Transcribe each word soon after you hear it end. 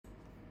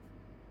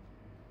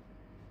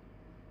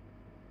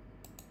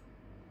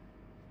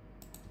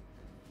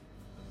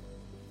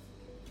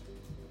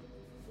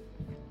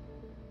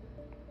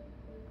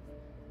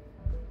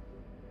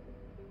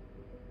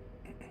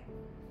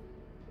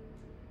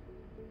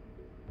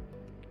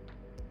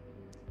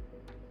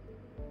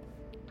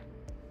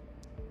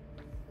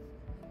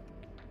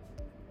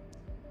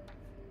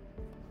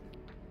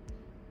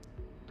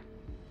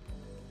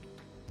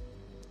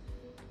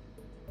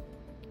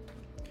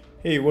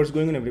Hey, what's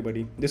going on,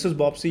 everybody? This is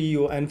Bob,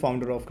 CEO and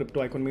founder of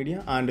Crypto Icon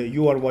Media, and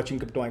you are watching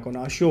Crypto Icon,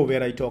 a show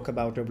where I talk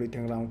about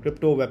everything around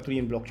crypto, Web3,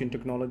 and blockchain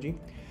technology.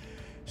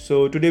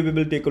 So today we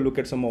will take a look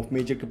at some of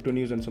major crypto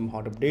news and some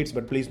hot updates.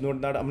 But please note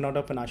that I'm not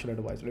a financial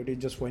advisor; it is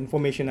just for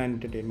information and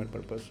entertainment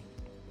purpose.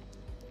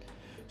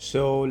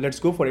 So let's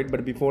go for it.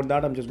 But before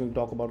that, I'm just going to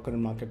talk about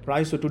current market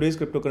price. So today's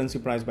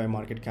cryptocurrency price by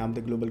market cap,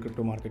 the global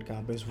crypto market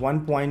cap is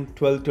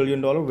 $1.12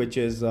 trillion, which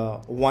is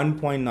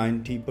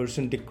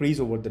 1.90% decrease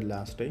over the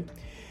last day.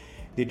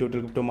 The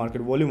total crypto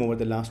market volume over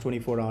the last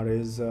 24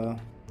 hours is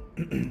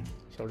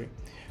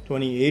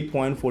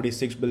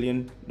 $28.46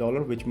 billion,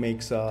 which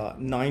makes a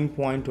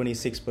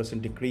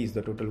 9.26% decrease.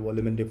 The total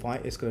volume in DeFi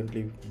is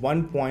currently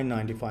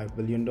 $1.95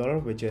 billion,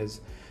 which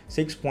is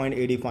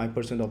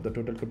 6.85% of the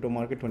total crypto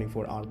market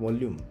 24-hour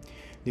volume.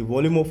 The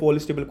volume of all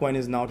stablecoin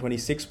is now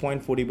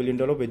 $26.40 billion,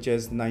 which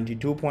is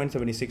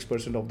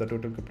 92.76% of the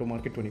total crypto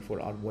market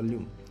 24-hour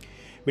volume.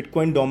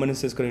 Bitcoin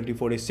dominance is currently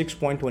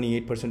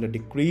 46.28%, a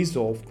decrease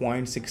of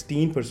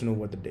 0.16%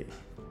 over the day.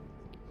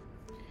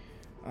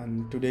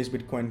 And today's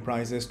Bitcoin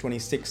price is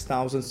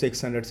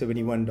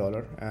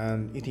 $26,671,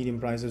 and Ethereum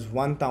price is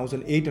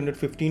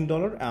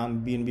 $1,815,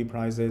 and BNB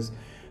price is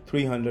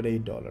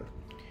 $308.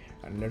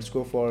 And let's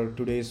go for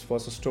today's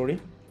first story.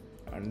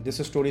 And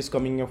this story is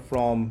coming up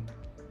from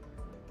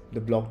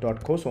the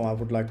block.co, so I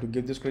would like to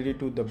give this credit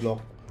to the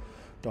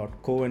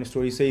block.co, and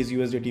story says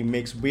USDT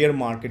makes bear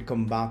market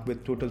come back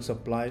with total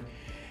supply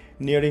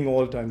nearing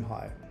all-time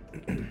high.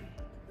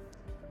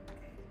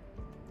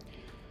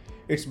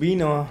 It's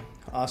been a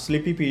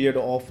sleepy period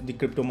of the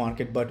crypto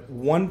market, but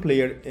one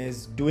player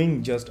is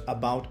doing just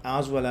about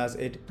as well as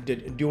it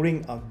did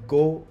during a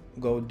go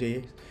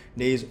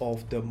days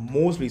of the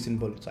most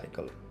recent bull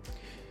cycle.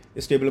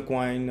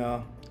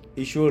 Stablecoin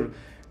issuer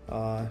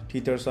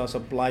Tether's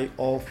supply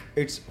of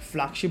its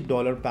flagship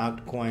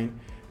dollar-backed coin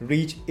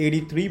reached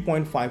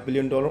 $83.5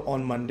 billion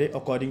on Monday,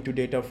 according to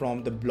data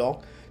from the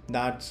block.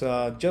 That's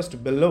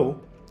just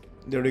below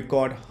the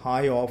record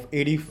high of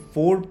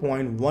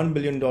 $84.1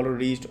 billion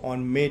reached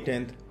on May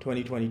 10th,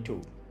 2022.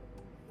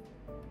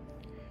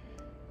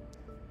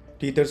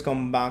 Tether's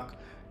comeback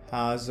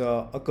has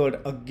occurred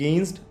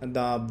against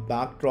the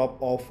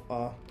backdrop of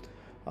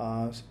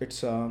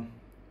its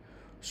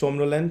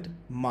somnolent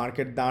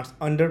market that's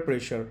under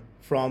pressure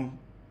from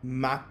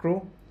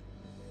macro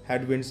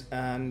headwinds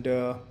and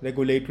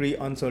regulatory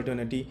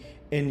uncertainty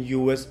in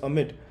US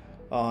amid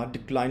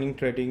declining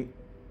trading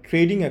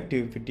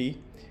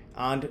activity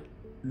and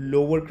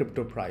lower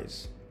crypto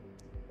price.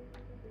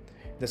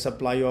 The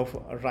supply of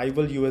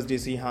rival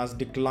USDC has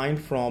declined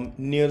from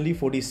nearly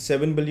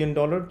 $47 billion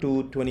to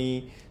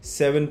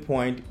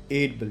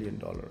 $27.8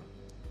 billion.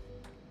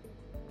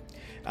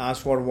 As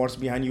for what's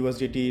behind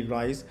USDT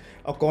rise,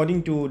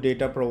 according to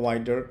data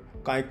provider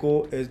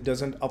Kaiko, it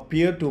doesn't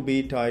appear to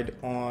be tied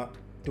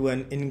to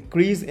an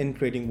increase in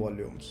trading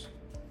volumes.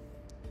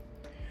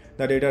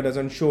 The data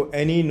doesn't show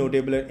any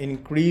notable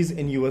increase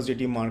in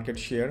USDT market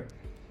share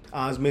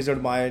as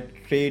measured by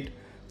trade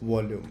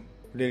volume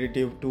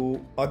relative to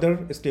other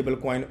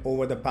stablecoin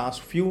over the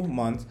past few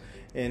months,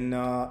 in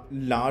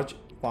large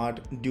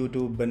part due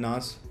to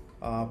Binance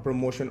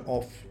promotion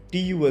of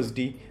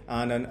TUSD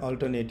and an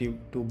alternative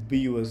to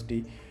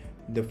BUSD,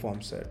 the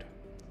firm said.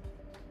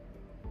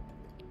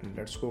 And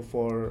let's go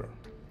for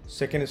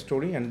second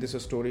story, and this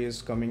story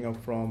is coming up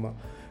from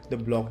the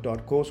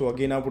block.co. So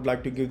again, I would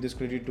like to give this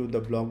credit to the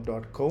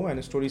block.co, and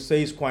the story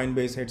says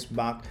Coinbase hits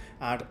back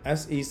at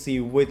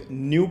SEC with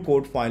new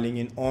court filing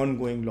in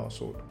ongoing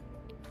lawsuit.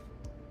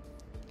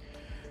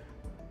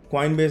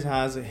 Coinbase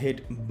has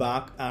hit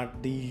back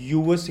at the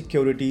US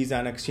Securities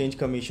and Exchange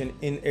Commission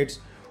in its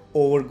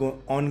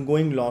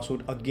ongoing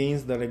lawsuit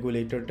against the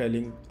regulator,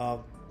 telling a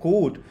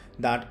court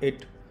that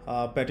it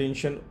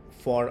petition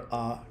for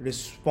a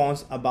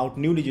response about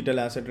new digital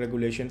asset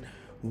regulation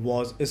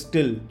was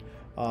still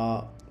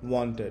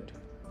warranted.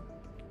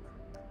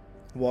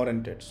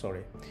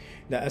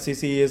 The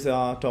SEC is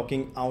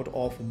talking out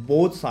of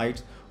both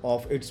sides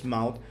of its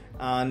mouth,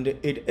 and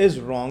it is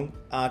wrong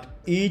at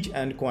each,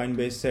 and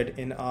Coinbase said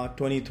in a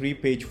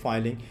 23-page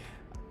filing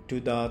to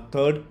the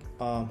Third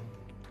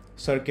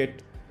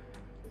Circuit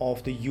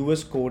of the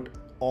US Court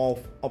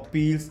of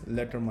Appeals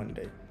later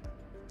Monday.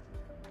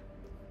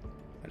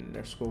 And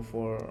let's go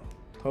for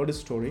third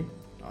story,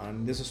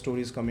 and this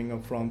story is coming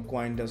up from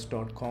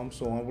coindesk.com.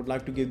 So I would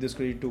like to give this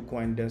credit to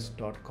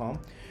coindesk.com,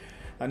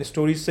 and the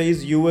story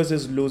says US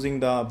is losing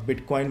the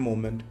Bitcoin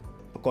moment,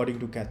 according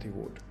to Cathie.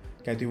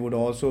 Cathie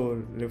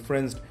also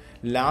referenced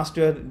last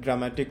year's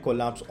dramatic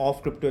collapse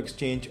of crypto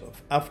exchange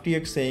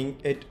FTX, saying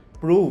it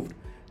proved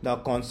the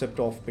concept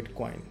of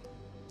Bitcoin.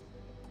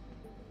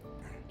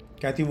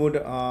 Cathie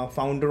Wood,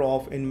 founder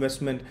of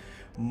investment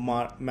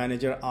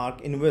manager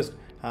ARK Invest,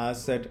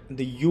 has said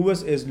the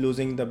US is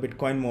losing the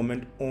Bitcoin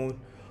moment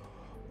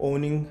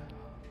owing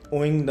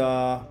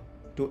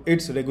to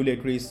its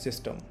regulatory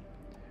system.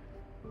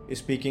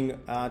 Speaking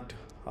at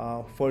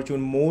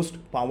Fortune most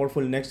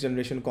powerful next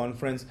generation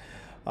conference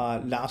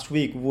last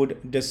week, Wood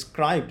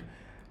described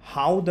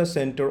how the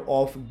center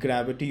of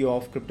gravity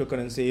of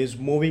cryptocurrency is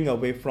moving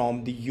away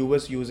from the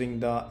US, using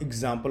the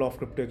example of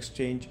crypto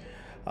exchange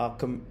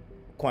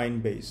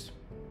Coinbase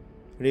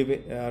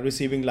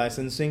receiving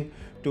licensing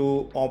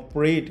to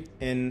operate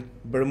in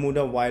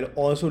Bermuda while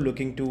also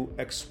looking to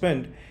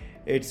expand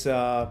its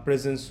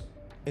presence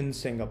in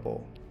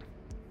Singapore.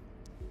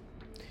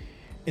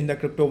 In the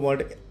crypto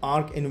world,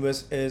 ARK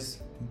Invest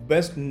is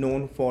best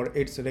known for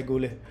its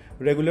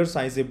regular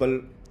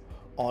sizable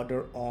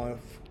order of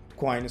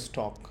coin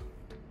stock.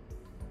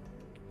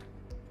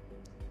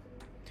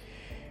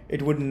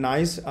 It would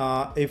nice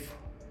if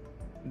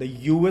the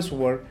US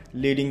were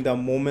leading the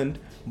moment,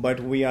 but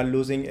we are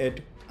losing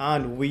it,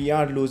 and we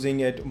are losing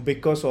it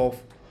because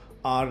of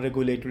our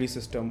regulatory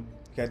system,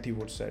 Cathie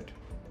would said.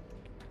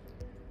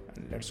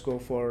 And let's go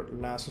for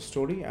last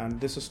story,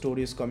 and this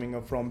story is coming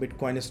up from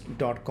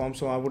bitcoinist.com.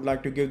 So I would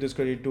like to give this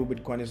credit to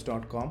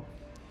bitcoinist.com.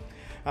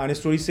 And the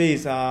story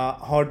says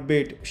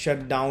Hotbit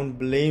shut down,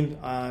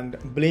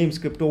 blames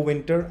crypto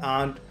winter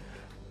and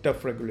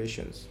tough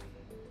regulations.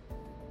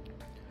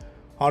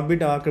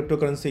 Hotbit, our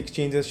cryptocurrency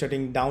exchange, is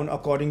shutting down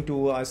according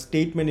to a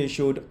statement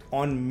issued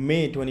on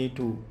May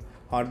 22.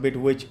 Hotbit,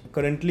 which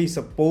currently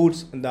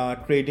supports the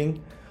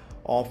trading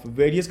of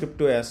various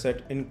crypto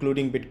assets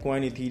including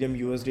Bitcoin, Ethereum,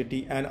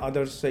 USDT and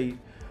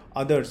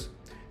others,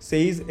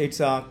 says its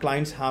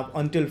clients have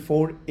until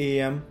 4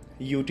 a.m.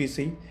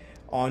 UTC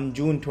on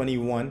June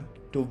 21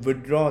 to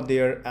withdraw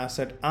their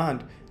asset,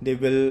 and they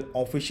will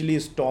officially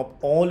stop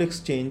all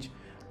exchange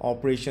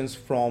operations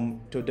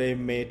from today,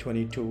 May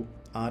 22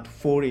 at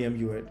 4 a.m.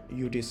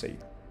 UTC.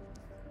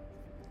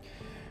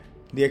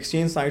 The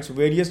exchange cites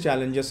various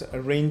challenges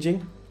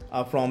ranging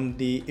from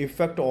the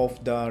effect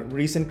of the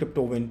recent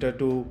crypto winter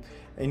to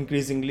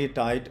increasingly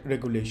tight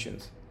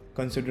regulations.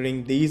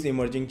 Considering these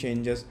emerging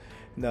changes,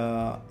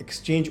 the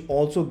exchange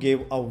also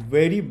gave a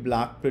very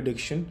bleak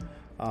prediction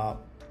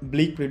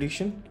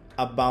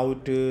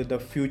about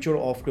the future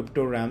of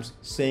crypto ramps,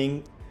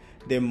 saying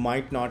they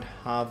might not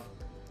have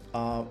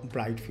a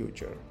bright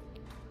future.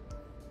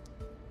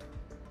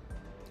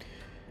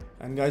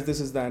 And guys, this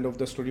is the end of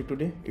the story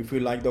today. If you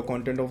like the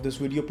content of this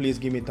video, please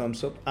give me a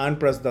thumbs up and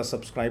press the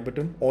subscribe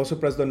button. Also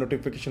press the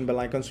notification bell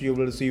icon so you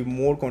will receive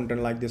more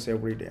content like this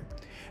every day.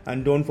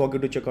 And don't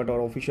forget to check out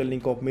our official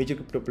link of major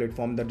crypto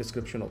platform in the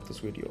description of this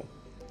video.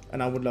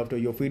 And I would love to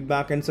hear your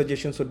feedback and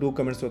suggestions, so do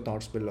comment your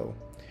thoughts below.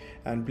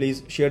 And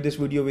please share this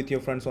video with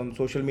your friends on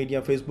social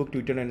media, Facebook,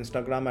 Twitter and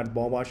Instagram at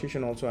Bob Ashish,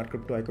 and also at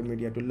Crypto Icon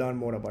Media to learn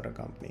more about our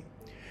company.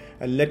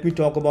 And let me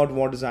talk about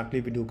what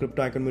exactly we do.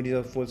 Crypto Icon Media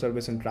is a full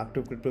service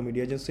interactive crypto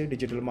media agency,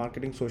 digital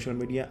marketing, social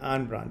media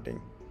and branding.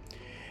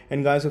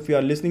 And guys, if you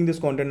are listening this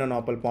content on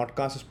Apple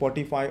Podcasts,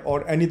 Spotify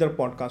or any other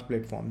podcast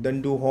platform,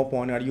 then do hop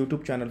on our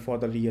YouTube channel for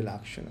the real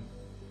action.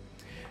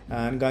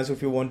 And guys,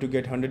 if you want to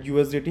get 100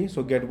 USDT,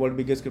 so get world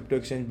biggest crypto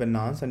exchange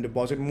Binance and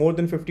deposit more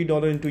than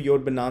 $50 into your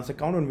Binance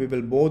account, and we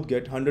will both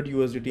get 100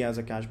 USDT as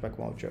a cashback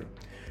voucher.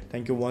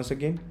 Thank you once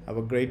again. Have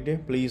a great day.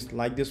 Please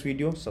like this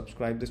video,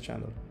 subscribe this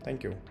channel.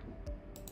 Thank you.